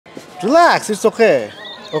Relax, it's okay.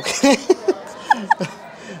 Okay.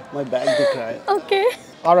 My bag did cry. Okay.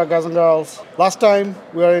 Alright guys and girls, last time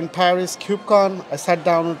we were in Paris, KubeCon. I sat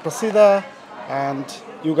down with Praseeda and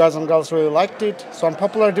you guys and girls really liked it. So on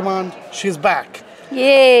popular demand, she's back.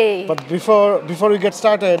 Yay. But before we get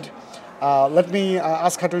started, let me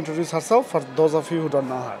ask her to introduce herself for those of you who don't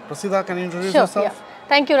know her. Praseeda, can you introduce yourself? Yeah.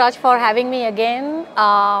 Thank you, Raj, for having me again.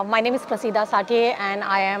 My name is Praseeda Sathaye and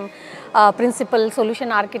I am Principal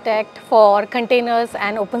Solution Architect for Containers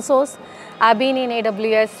and Open Source. I've been in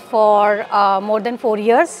AWS for more than 4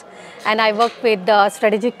 years and I work with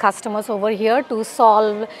strategic customers over here to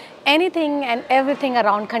solve anything and everything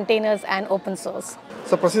around containers and open source.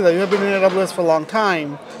 So Praseeda, you have been in AWS for a long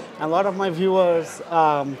time and a lot of my viewers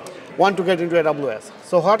want to get into AWS.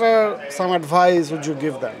 So what are some advice would you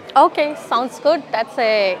give them? Okay, sounds good. That's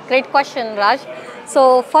a great question, Raj.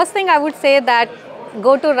 So first thing I would say that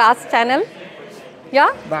go to Raj's channel.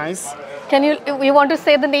 Yeah? Nice. Can you want to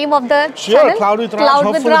say the name of the sure, channel? Cloud with Raj. Cloud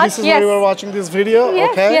Hopefully with Raj. This is where you are watching this video.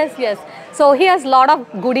 Yes, okay. yes. So he has a lot of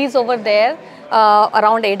goodies over there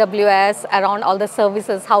around AWS, around all the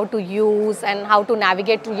services, how to use and how to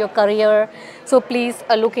navigate through your career. So please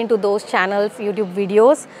look into those channels, YouTube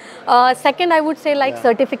videos. Second, I would say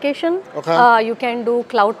certification. Okay. You can do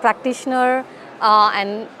cloud practitioner.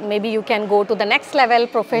 And maybe you can go to the next level,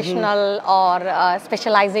 professional or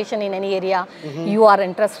specialization in any area you are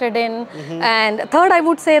interested in. And third, I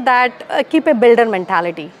would say that keep a builder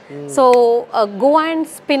mentality. So go and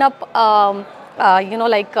spin up,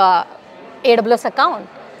 AWS account.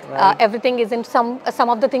 Right. Everything is in some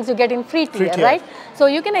of the things you get in free tier, right? So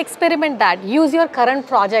you can experiment that. Use your current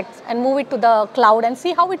projects and move it to the cloud and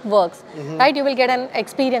see how it works, right? You will get an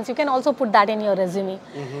experience. You can also put that in your resume.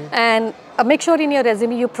 And make sure in your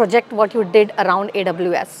resume you project what you did around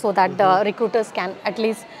AWS so that the recruiters can at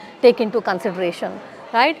least take into consideration,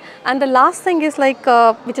 right? And the last thing is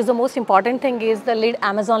which is the most important thing is the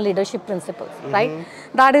Amazon leadership principles, right?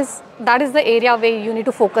 That is the area where you need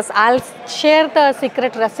to focus. I'll share the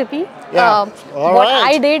secret recipe, what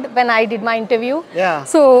I did when I did my interview. Yeah.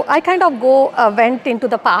 So I kind of went into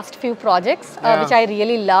the past few projects, which I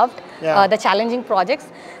really loved, the challenging projects,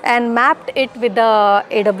 and mapped it with the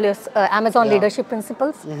AWS Amazon leadership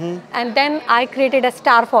principles. And then I created a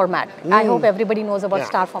star format. I hope everybody knows about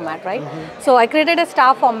star format, right? So I created a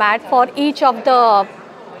star format for each of the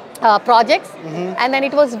projects, and then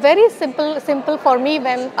it was very simple for me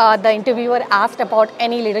when the interviewer asked about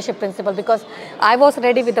any leadership principle, because I was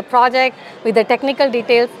ready with the project, with the technical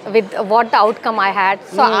details, with what the outcome I had.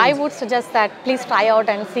 So I would suggest that please try out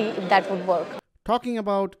and see if that would work. Talking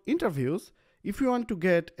about interviews, if you want to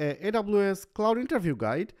get a AWS Cloud Interview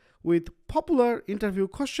Guide with popular interview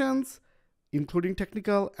questions, including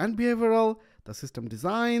technical and behavioral, the system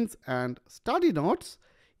designs and study notes,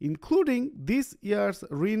 including this year's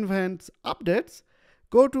reInvent updates,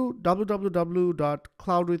 go to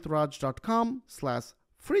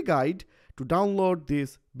www.cloudwithraj.com/free guide to download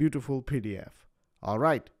this beautiful PDF. All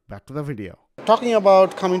right, back to the video. Talking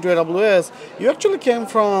about coming to AWS, you actually came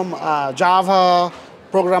from Java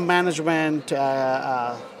program management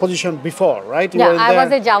position before, right? I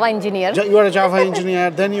was a Java engineer. You were a Java engineer,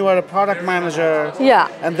 then you were a product manager. Yeah.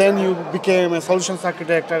 And then you became a solutions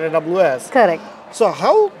architect at AWS. Correct. So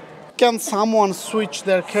how can someone switch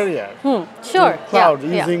their career Sure. to cloud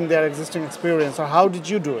using their existing experience, or how did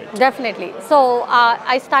you do it? Definitely. So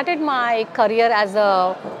I started my career as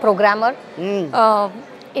a programmer.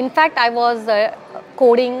 In fact, I was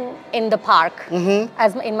coding in the park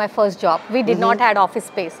as in my first job. We did not have office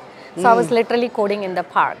space. So I was literally coding in the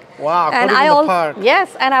park. Wow, and coding in the park.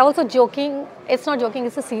 Yes, and I also joking, it's not joking,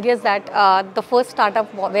 it's a serious that the first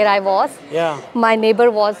startup where I was, my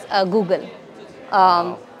neighbor was Google.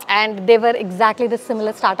 And they were exactly the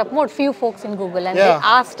similar startup mode, few folks in Google, and they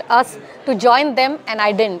asked us to join them, and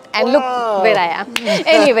I didn't. And look where I am.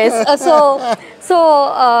 Anyways,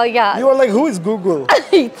 yeah. You were like, who is Google?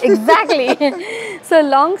 Exactly. So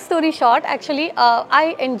long story short, actually,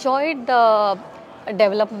 I enjoyed the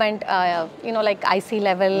development, like IC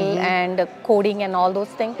level and coding and all those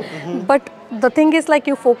things. But the thing is,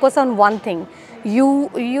 you focus on one thing.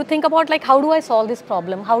 You think about how do I solve this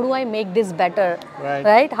problem? How do I make this better?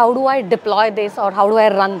 Right? How do I deploy this, or how do I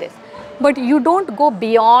run this? But you don't go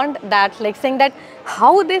beyond that, saying that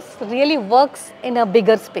how this really works in a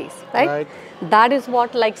bigger space, right? That is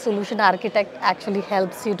what solution architect actually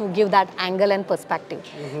helps you to give that angle and perspective.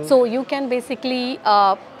 So you can basically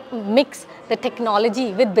mix the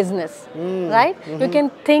technology with business, right? You can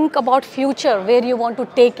think about future, where you want to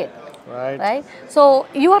take it. right? So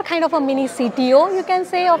you are kind of a mini CTO, you can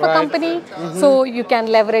say, of a company. So you can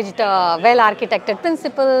leverage the well-architected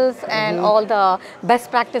principles and all the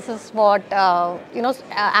best practices what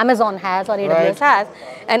Amazon has or AWS has,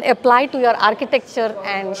 and apply to your architecture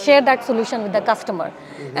and share that solution with the customer.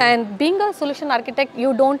 And being a solution architect,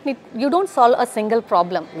 you don't solve a single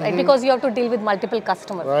problem, right? Because you have to deal with multiple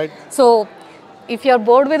customers. So if you're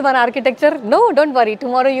bored with one architecture, no, don't worry.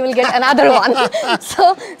 Tomorrow you will get another one.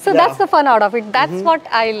 So that's the fun out of it. That's what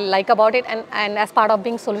I like about it. And as part of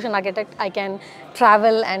being solution architect, I can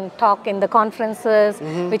travel and talk in the conferences,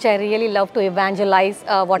 which I really love to evangelize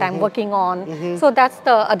what I'm working on. So that's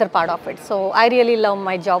the other part of it. So I really love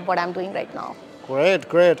my job, what I'm doing right now. Great,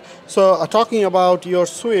 great. So talking about your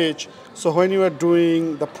switch, so when you were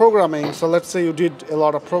doing the programming, so let's say you did a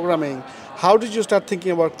lot of programming, how did you start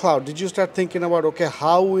thinking about cloud? Did you start thinking about, okay,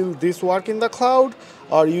 how will this work in the cloud?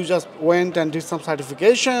 Or you just went and did some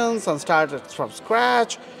certifications and started from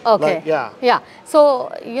scratch? Okay. Yeah.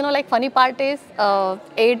 So, funny part is,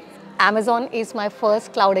 Amazon is my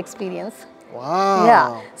first cloud experience. Wow.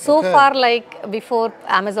 Yeah. So far, before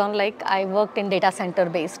Amazon, I worked in data center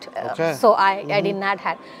based. So I did not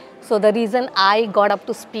have. So the reason I got up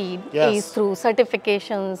to speed is through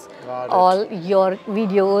certifications, all your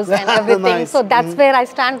videos and everything. So that's where I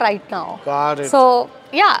stand right now. Got it. So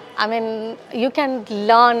yeah, I mean, you can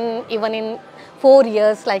learn even in 4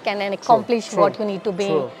 years, and accomplish what you need to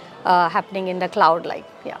be happening in the cloud,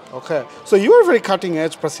 Okay. So you are very cutting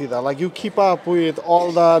edge, Praseeda. You keep up with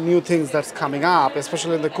all the new things that's coming up,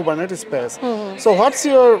 especially in the Kubernetes space. So what's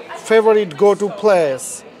your favorite go-to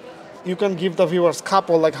place? You can give the viewers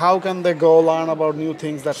couple, how can they go learn about new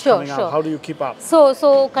things that's coming up? How do you keep up?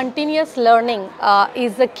 So continuous learning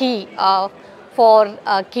is the key for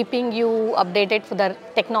keeping you updated for the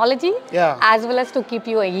technology, as well as to keep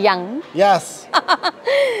you young. Yes.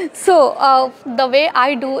 So the way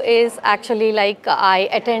I do is actually I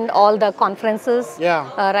attend all the conferences,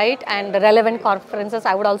 right, and the relevant conferences.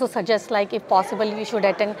 I would also suggest if possible you should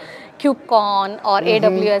attend KubeCon or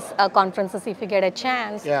AWS conferences if you get a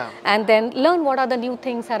chance, and then learn what are the new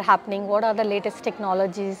things are happening, what are the latest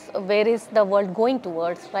technologies, where is the world going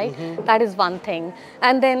towards, right? That is one thing.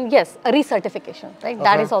 And then yes, a recertification, right?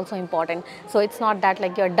 That is also important. So it's not that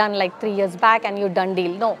you're done 3 years back and you're done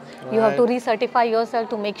deal. No, you have to recertify yourself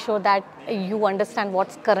to make sure that you understand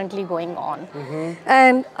what's currently going on.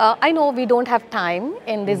 And I know we don't have time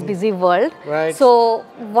in this busy world. So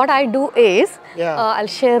what I do is, I'll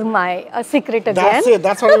share my secret again. That's it.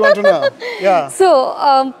 That's what we want to know. So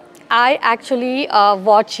I actually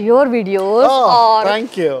watch your videos or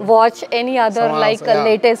watch any other latest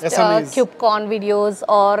KubeCon videos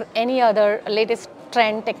or any other latest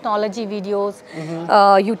trend technology videos,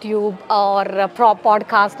 YouTube or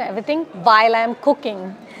podcast, everything while I'm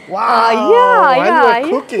cooking. Wow!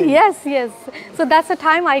 Cooking. Yes. So that's the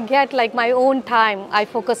time I get my own time. I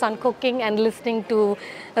focus on cooking and listening to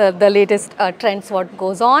the latest trends, what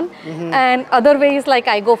goes on. And other ways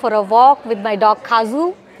I go for a walk with my dog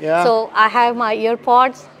Kazu. So I have my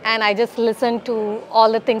earpods and I just listen to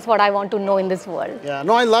all the things what I want to know in this world.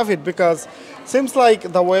 No, I love it because seems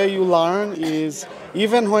like the way you learn is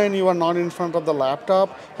even when you are not in front of the laptop,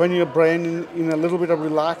 when your brain in a little bit of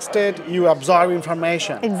relaxed state, you absorb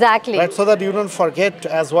information. Exactly. Right, so that you don't forget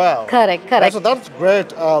as well. Correct. Right, so that's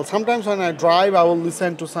great. Sometimes when I drive, I will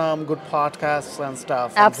listen to some good podcasts and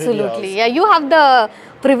stuff. Absolutely. Yeah, you have the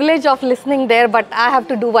privilege of listening there, but I have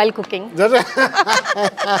to do while cooking. That's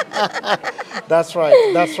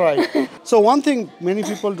right. So one thing many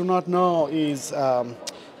people do not know is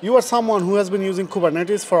you are someone who has been using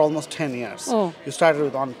Kubernetes for almost 10 years. You started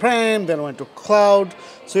with on-prem, then went to cloud.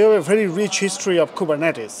 So you have a very rich history of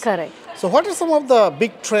Kubernetes. Correct. So what are some of the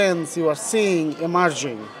big trends you are seeing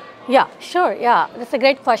emerging? Yeah, sure. Yeah, that's a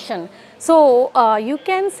great question. So you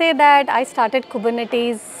can say that I started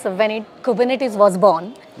Kubernetes when Kubernetes was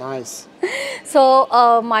born. Nice. So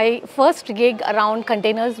my first gig around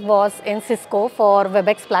containers was in Cisco for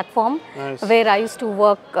WebEx platform, where I used to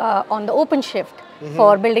work on the OpenShift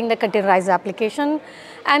for building the containerized application.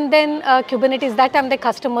 And then Kubernetes, that time the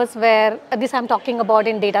customers were, this I'm talking about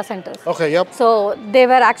in data centers. Okay, yep. So they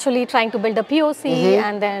were actually trying to build a POC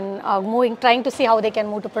and then trying to see how they can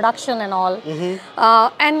move to production and all.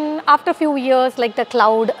 And after a few years, the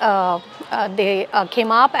cloud, they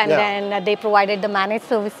came up and then they provided the managed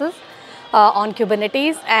services on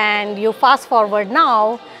Kubernetes. And you fast forward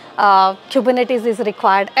now, Kubernetes is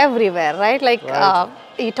required everywhere, right?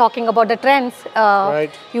 You're talking about the trends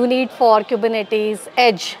you need for Kubernetes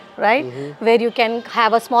edge, right? Where you can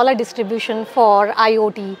have a smaller distribution for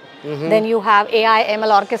IoT. Then you have AI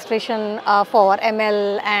ML orchestration for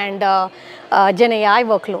ML and Gen AI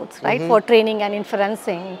workloads, right? For training and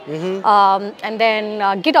inferencing. And then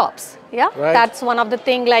GitOps, yeah? Right. That's one of the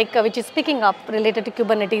thing like which is picking up related to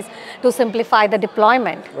Kubernetes to simplify the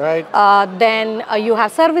deployment. Right. Then you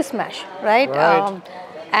have service mesh, right? Right.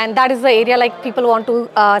 And that is the area like people want to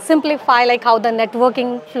simplify like how the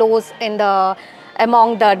networking flows in the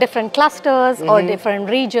among the different clusters or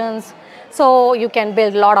different regions. So you can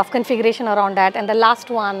build a lot of configuration around that. And the last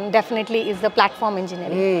one definitely is the platform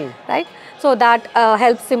engineering, right? So that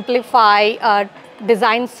helps simplify,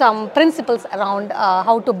 design some principles around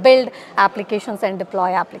how to build applications and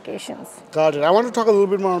deploy applications. Got it. I want to talk a little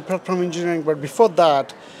bit more on platform engineering, but before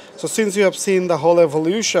that, so since you have seen the whole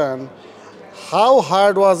evolution, how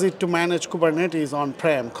hard was it to manage Kubernetes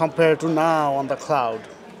on-prem compared to now on the cloud?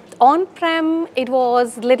 On-prem, it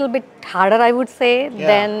was a little bit harder, I would say,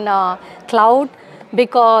 than cloud,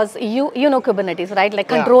 because you know Kubernetes, right? Like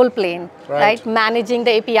control plane, right? Managing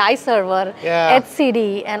the API server,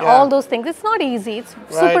 etcd, and all those things. It's not easy. It's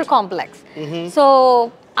super complex.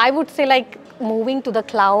 So I would say like moving to the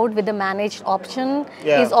cloud with the managed option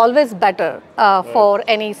is always better for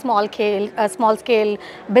any small scale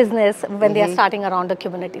business when they are starting around the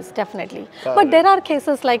Kubernetes, definitely. But there are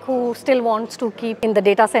cases like who still wants to keep in the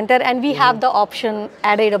data center, and we have the option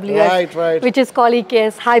at AWS, which is called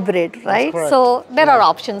EKS hybrid, right? So there are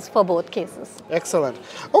options for both cases. Excellent.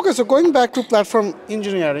 Okay, so going back to platform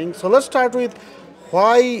engineering, so let's start with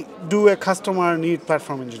why do a customer need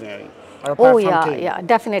platform engineering? Oh yeah,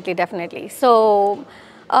 definitely. So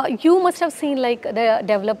you must have seen like the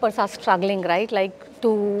developers are struggling, right? Like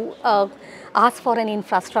to ask for an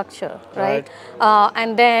infrastructure, right?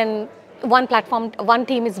 And then one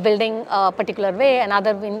team is building a particular way,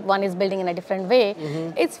 another one is building in a different way.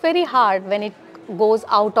 It's very hard when it goes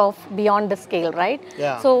out of beyond the scale, right?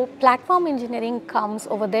 So platform engineering comes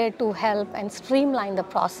over there to help and streamline the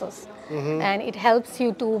process. And it helps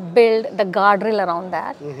you to build the guardrail around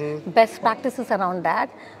that, best practices around that,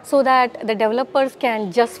 so that the developers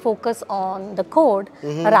can just focus on the code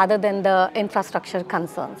rather than the infrastructure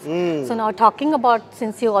concerns. So now talking about,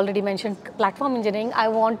 since you already mentioned platform engineering, I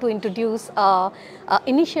want to introduce an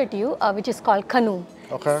initiative which is called CNOE.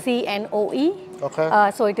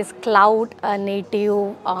 CNOE. So it is Cloud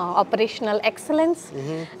Native Operational Excellence.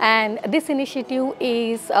 And this initiative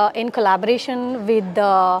is in collaboration with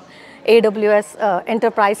the AWS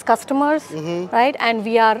enterprise customers, right? And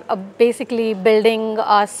we are basically building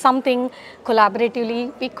something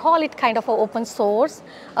collaboratively. We call it kind of an open source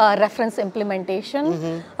reference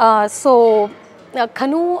implementation. So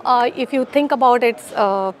CNOE, if you think about it,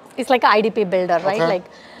 it's like an IDP builder, right? Like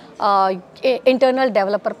internal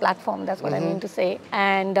developer platform, that's what I mean to say.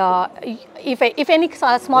 And if any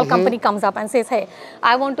small company comes up and says, hey,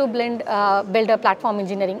 I want to build a platform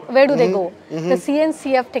engineering, where do they go? The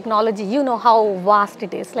CNCF technology, you know how vast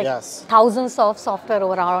it is, like thousands of software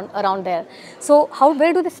around there. So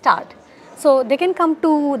where do they start? So they can come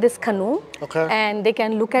to this CNOE and they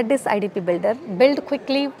can look at this IDP builder, build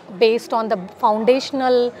quickly based on the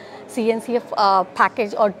foundational CNCF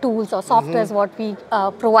package or tools or softwares what we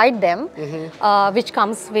provide them, which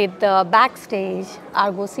comes with Backstage,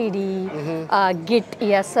 Argo CD, Git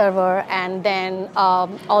ES server, and then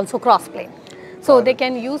also Crossplane. So they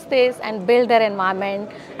can use this and build their environment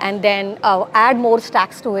and then add more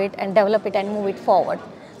stacks to it and develop it and move it forward.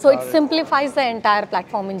 So it simplifies the entire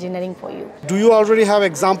platform engineering for you. Do you already have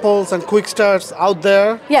examples and quick starts out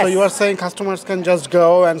there? Yes. So you are saying customers can just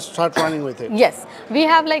go and start running with it? Yes. We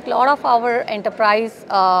have like a lot of our enterprise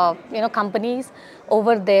companies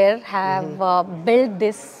over there have built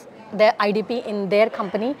their IDP in their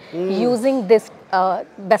company using this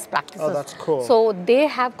best practices. Oh, that's cool. So they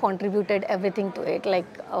have contributed everything to it. Like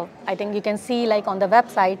I think you can see like on the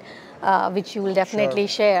website, which you will definitely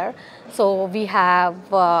share. So we have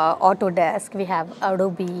Autodesk, we have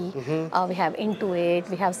Adobe, we have Intuit,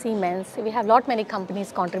 we have Siemens. We have many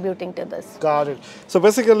companies contributing to this. Got it. So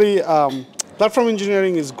basically, platform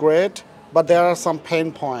engineering is great, but there are some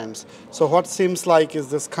pain points. So what seems like is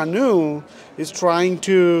this CNOE is trying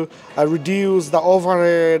to reduce the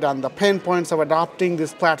overhead and the pain points of adopting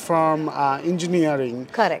this platform engineering.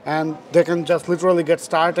 Correct. And they can just literally get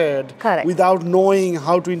started without knowing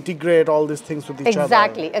how to integrate all these things with each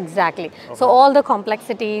other. Exactly. So all the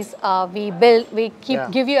complexities we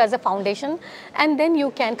give you as a foundation, and then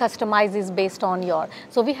you can customize this based on your.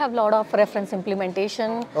 So we have a lot of reference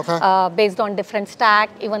implementation based on different stack.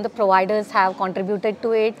 Even the providers have contributed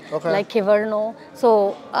to it, like Kiverno.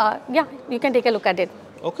 So yeah, you can take a look at it.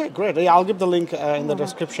 Okay, great. Yeah, I'll give the link in the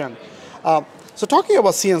description. So talking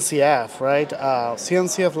about CNCF, right?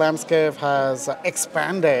 CNCF landscape has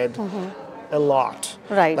expanded a lot.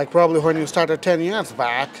 Right. Like probably when you started 10 years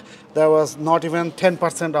back, there was not even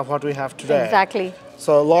 10% of what we have today. Exactly.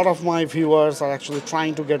 So a lot of my viewers are actually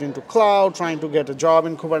trying to get into cloud, trying to get a job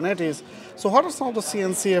in Kubernetes. So what are some of the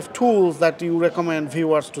CNCF tools that you recommend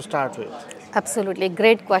viewers to start with? Absolutely,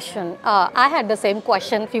 great question. I had the same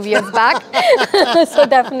question a few years back, so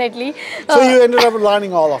definitely. So you ended up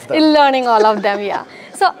learning all of them? Learning all of them, yeah.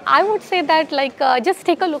 So I would say that just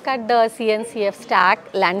take a look at the CNCF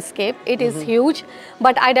stack landscape. It is huge,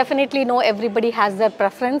 but I definitely know everybody has their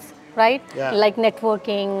preference, right? Yeah. Like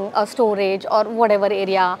networking, storage, or whatever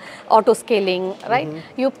area, auto scaling, right?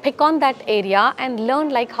 You pick on that area and learn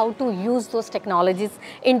like how to use those technologies,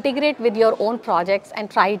 integrate with your own projects and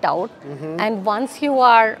try it out. And once you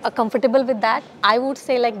are comfortable with that, I would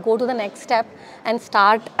say like go to the next step and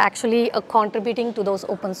start actually contributing to those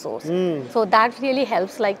open source. So that really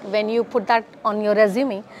helps, like when you put that on your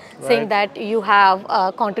resume, saying that you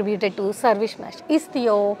have contributed to Service Mesh,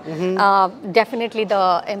 Istio, definitely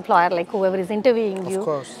the employer, like whoever is interviewing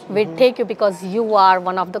you, will take you because you are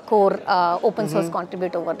one of the core open source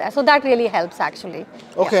contributor over there. So that really helps actually.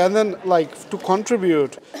 Okay, and then like to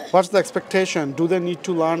contribute, what's the expectation? Do they need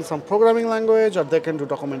to learn some programming language, or they can do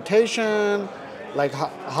documentation? Like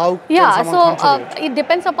how can someone contribute? It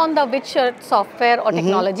depends upon the which software or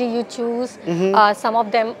technology you choose. Some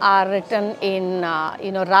of them are written in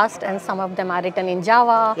Rust, and some of them are written in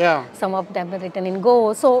Java. Yeah. Some of them are written in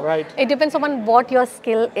Go. So it depends upon what your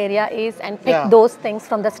skill area is, and pick those things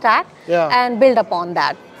from the stack and build upon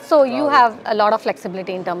that. So you have a lot of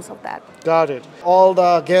flexibility in terms of that. Got it. All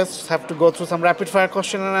the guests have to go through some rapid fire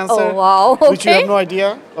question and answer. Oh wow! Okay. Which you have no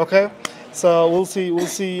idea. Okay. So we'll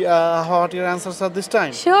see how your answers are this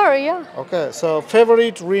time. Sure, yeah. Okay, so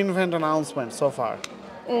favorite reInvent announcement so far?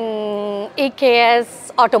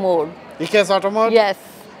 EKS Auto Mode. EKS Auto Mode? Yes.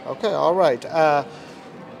 Okay, all right. The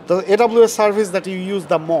AWS service that you use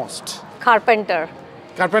the most? Carpenter.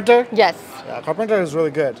 Carpenter? Yes. Yeah, Carpenter is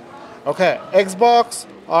really good. Okay, Xbox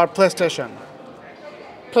or PlayStation?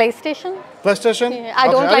 PlayStation? PlayStation? Yeah, I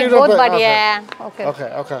don't like both, but yeah. Okay.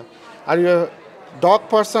 Okay. Are you a dog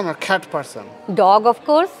person or cat person? Dog, of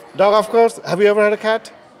course. Dog, of course. Have you ever had a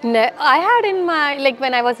cat? No, I had in my,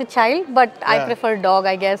 when I was a child, but I prefer dog,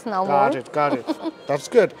 I guess, now more. Got it. That's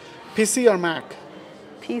good. PC or Mac?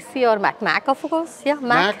 PC or Mac? Mac, of course. Yeah,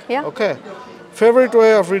 Mac. Yeah. Okay. Favorite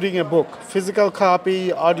way of reading a book? Physical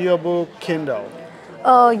copy, audiobook, Kindle?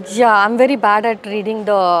 Yeah, I'm very bad at reading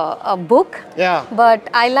the book. Yeah. But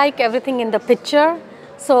I like everything in the picture.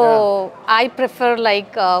 So I prefer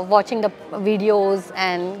watching the videos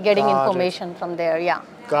and getting information from there. Yeah.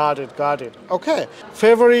 Got it. Okay.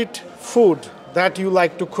 Favorite food that you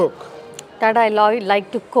like to cook? That I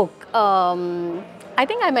like to cook. I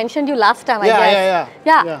think I mentioned you last time, I guess.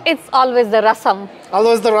 Yeah, it's always the rasam.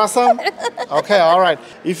 Always the rasam? Okay, all right.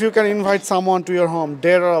 If you can invite someone to your home,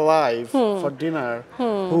 dead or alive, for dinner,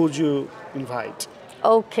 who would you invite?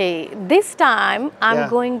 Okay, this time I'm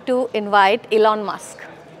going to invite Elon Musk.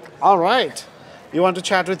 All right. You want to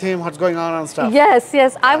chat with him, what's going on and stuff? Yes.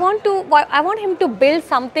 I want him to build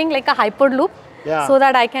something like a Hyperloop. So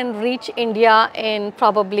that I can reach India in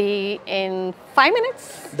probably in 5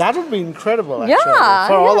 minutes. That would be incredible, actually.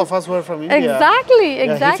 For all of us who are from India. Exactly.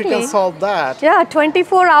 If you can solve that. Yeah,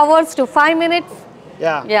 24 hours to 5 minutes.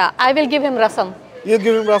 Yeah, I will give him rasam. You'll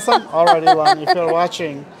give him rasam? All right, Elon, if you're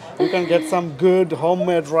watching, you can get some good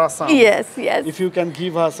homemade rasam. Yes. If you can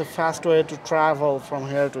give us a fast way to travel from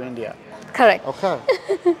here to India. Correct. Okay.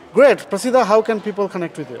 Great. Praseeda, how can people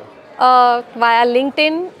connect with you? Via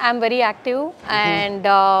LinkedIn, I'm very active, and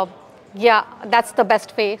that's the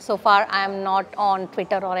best way. So far, I'm not on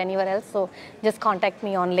Twitter or anywhere else, so just contact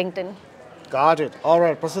me on LinkedIn. Got it. All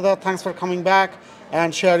right, Praseeda, thanks for coming back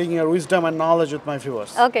and sharing your wisdom and knowledge with my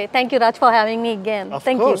viewers. Okay, thank you, Raj, for having me again. Of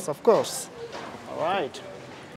course. All right.